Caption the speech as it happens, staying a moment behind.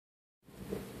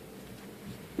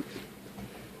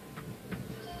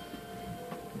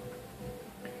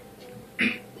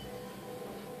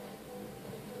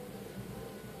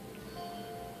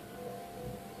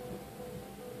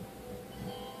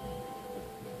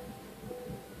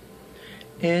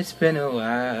It's been a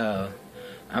while.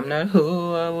 I'm not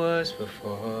who I was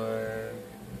before.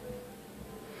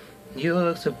 You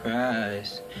look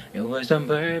surprised. Your words don't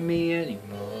burn me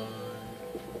anymore.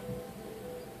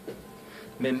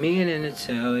 Been meaning to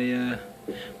tell ya,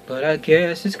 but I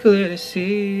guess it's clear to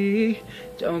see.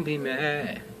 Don't be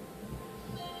mad.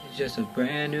 It's just a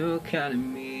brand new kind of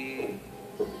me.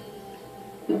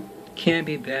 Can't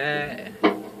be bad.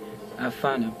 I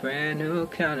found a brand new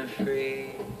kind of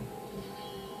free.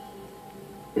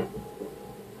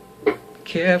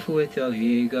 Careful with your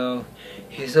ego.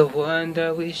 He's the one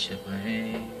that we should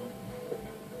blame.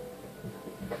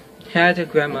 Had to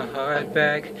grab my heart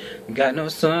back. Got no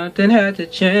something had to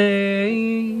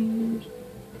change.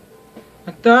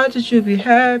 I thought that you'd be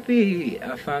happy.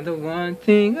 I found the one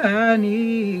thing I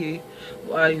need.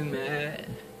 Why you mad?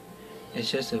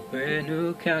 It's just a brand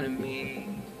new kind of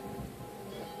me.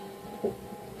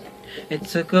 It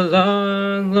took a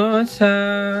long, long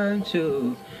time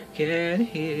to get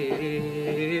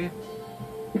here.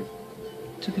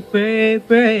 Took a brave,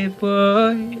 brave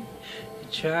boy to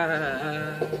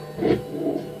try.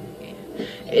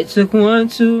 It took one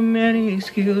too many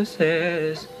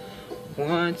excuses,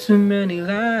 one too many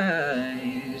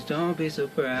lies. Don't be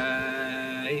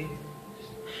surprised.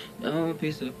 Don't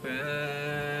be surprised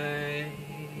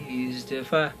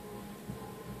if I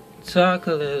talk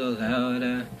a little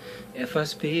louder, if I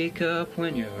speak up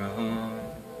when you're wrong,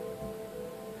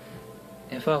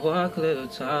 if I walk a little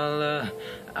taller.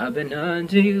 I've been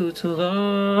under you too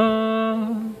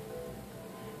long.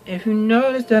 If you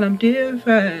notice that I'm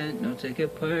different, don't take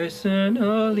it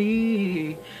personally.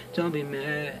 Don't be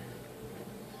mad.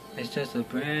 It's just a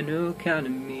brand new kind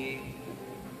of me.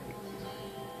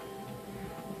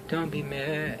 Don't be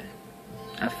mad.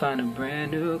 I found a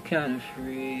brand new kind of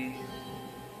free.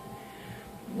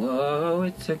 Whoa,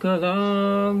 it took a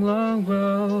long, long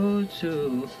road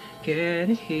to get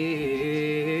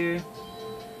here.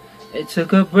 It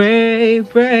took a brave,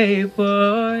 brave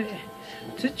boy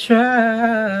to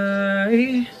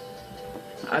try.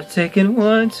 I've taken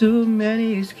one too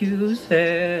many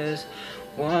excuses,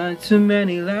 one too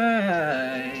many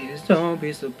lies. Don't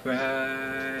be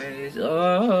surprised.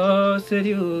 Oh, said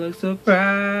you look surprised.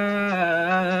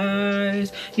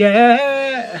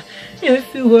 Yeah,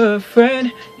 if you were a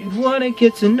friend, you'd wanna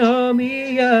get to know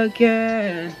me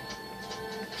again.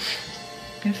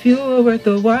 If you were worth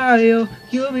a while,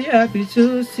 you'll be happy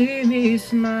to see me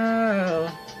smile.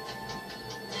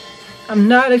 I'm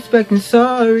not expecting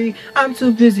sorry, I'm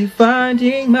too busy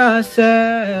finding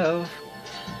myself.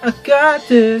 I got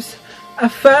this, I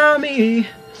found me,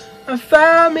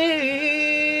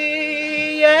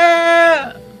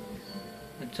 yeah.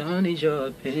 I don't need your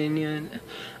opinion,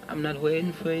 I'm not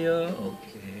waiting for your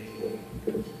okay.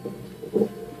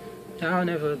 I'll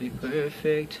never be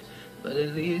perfect, but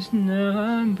at least now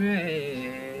I'm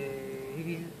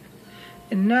brave.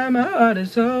 And now my heart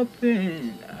is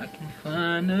open, I can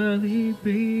finally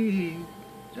breathe.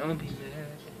 Don't be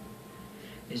mad,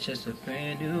 it's just a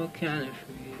brand new kind of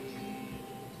free.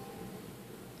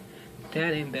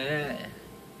 That ain't bad,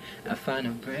 I found a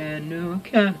brand new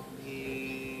kind of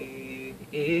me.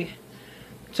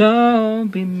 Don't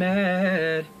be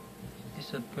mad,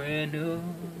 it's a brand new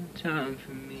time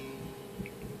for me.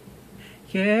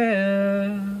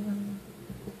 Yeah.